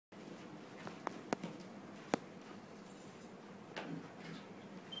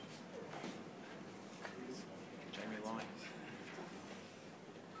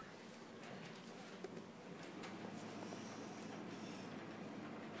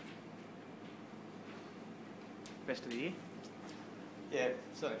best of the year? Yeah,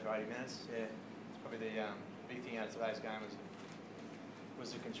 certainly for 80 minutes. Yeah, it's probably the big thing out of today's game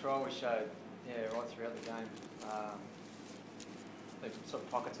was the control we showed. Yeah, right throughout the game. The sort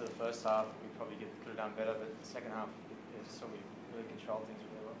of pockets of the first half we probably could have done better, but the second half it just sort of really controlled things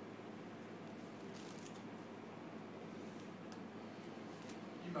really well.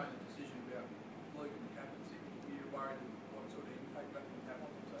 You made the decision about Luke and the captaincy. Were you worried what sort of impact that can have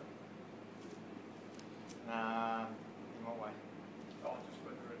on them? In what way? Oh, just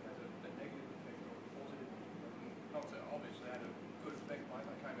whether it has a negative effect or a positive. Obviously had a good effect, mate.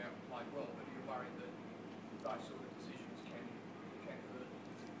 They came out and played well, but you're worried that those sort of decisions can hurt.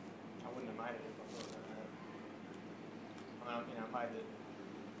 I wouldn't have made it if I thought about that. I mean,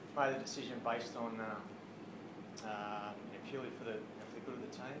 made the decision based on purely for the good of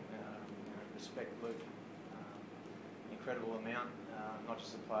the team. Respect Luke, incredible amount, not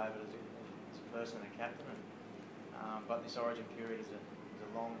just a player but as a person and a captain. But this Origin period is a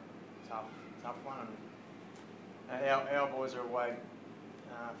long, tough one. And our boys are away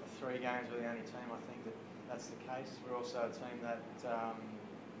for 3 games. We're the only team I think that's the case. We're also a team that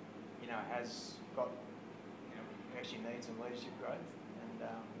has got we actually need some leadership growth, and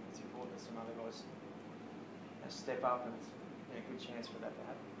it's important that some other guys step up, and it's a good chance for that to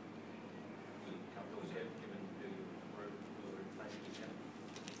happen.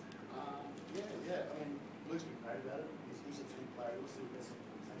 Yeah. I mean, Luke's been great about it. He's a team player. He'll still get something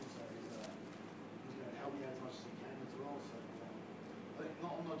from the team, so he's going to help me out as much as he can as well. So I think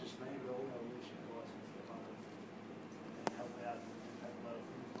not just me, but all our leadership guys can step up and help out and take a lot of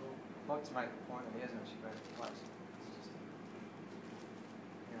things as well. I'd like to make the point that he hasn't actually been in place. It's just,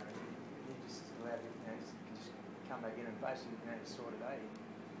 he just allowed he can just come back in and basically sort it out.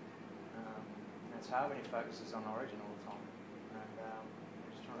 It's hard when he focuses on Origin all the time, and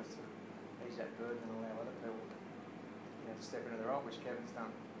we're just trying to sort of ease that burden and allow other people to step into the role, which Kevin's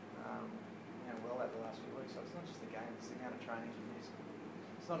done well over the last few weeks. So it's not just the game; it's the amount of training he does.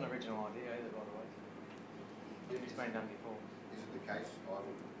 It's not an original idea either, by the way. It's been done before. Is it the case,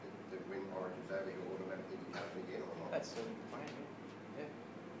 Ivan, that when Origin's over, he'll automatically be captain again, or not? That's certainly the plan. Yeah.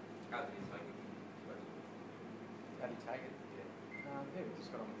 How did he take it? How did he take it? Yeah, we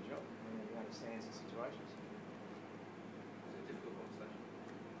just got on with the job. He understands the situations. Is it a difficult conversation?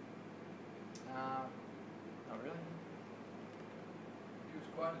 Not really. He was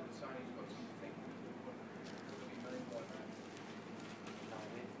quoted as saying he's got some thinking to what he means by that. No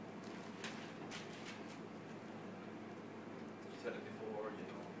idea. You said it before Origin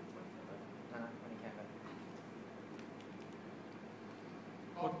or when he came back? No, when he came back.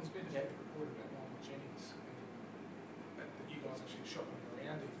 Oh, there's been a few report about Michael Jennings that you guys actually shopping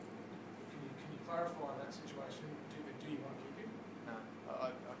around him. Can you clarify that situation? Do you want to keep him? No,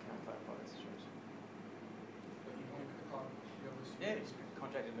 I can't clarify that situation. But you want him at the club? Yeah, he's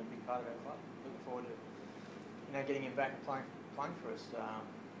contracted a big part of our club. Looking forward to getting him back playing for us. I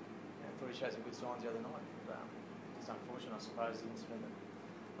thought he showed some good signs the other night. It's unfortunate, I suppose, the incident that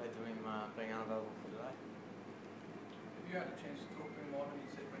led to him being unavailable for today. Have you had a chance to talk to him, Ivan? He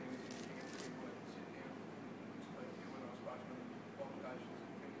said when he was in the Kingston, he wanted to sit down and speak to you when I spoke to him obligations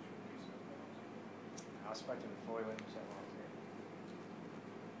to finish with Kingston. I spoke to him before he went to New South Wales.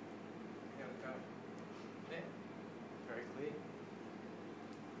 How'd it go? Yeah, very clear.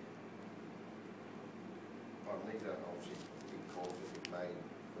 These are obviously big calls that you've made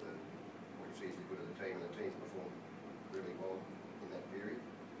for what you see as the good of the team, and the team's performed really well in that period.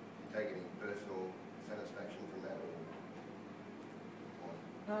 Do you take any personal satisfaction from that, or?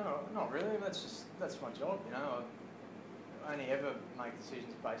 No, not really. That's my job. I only ever make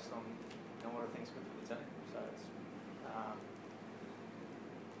decisions based on what I think's good for the team. So it's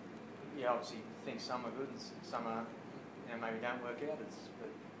obviously think some are good and some are maybe don't work out.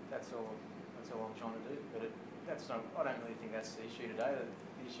 But that's all I'm trying to do. But I don't really think that's the issue today. The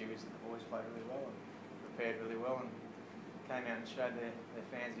issue is that the boys played really well and prepared really well and came out and showed their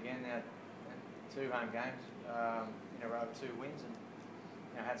fans again. Now 2 home games in a row, 2 wins, and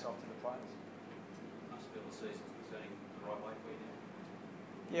hats off to the players. Must feel the season's turning the right way for you now.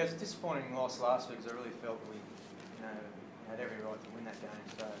 Yeah, it was a disappointing loss last week because I really felt that we had every right to win that game.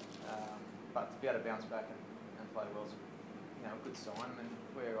 So, but to be able to bounce back and play well is a good sign. I mean,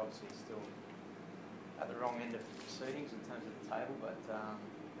 we're obviously still at the wrong end of the proceedings in terms of the table, but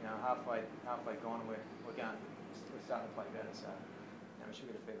halfway gone, we're starting to play better. So we should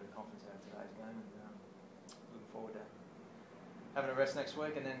get a fair bit of confidence out of today's game, and looking forward to having a rest next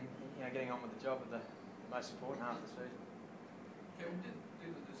week, and then getting on with the job of the most important half of the season. Kevin,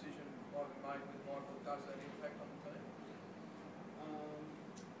 did the decision Ivan made with Michael, does that impact on the team?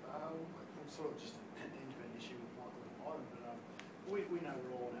 I'm sort of just an end-to-end issue with Michael. we know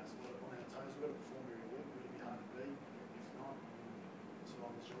we're all on our toes. We've got to perform every week. We're going to be hard to beat. If not, it's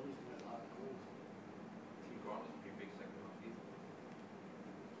on the shoulders to make hard calls. Tim Grimes was a pretty big second half here.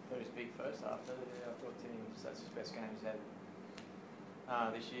 Thought he was big first half. I thought that's his best game he's had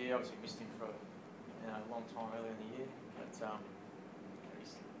this year. Obviously missed him for a long time earlier in the year, but he's sort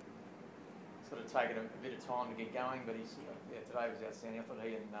of taken a bit of time to get going. But he's today was outstanding. I thought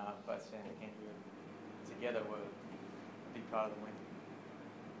he and both Sam and Andrew together were a big part of the win.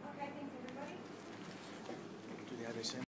 Okay, thanks everybody. Do the ABC.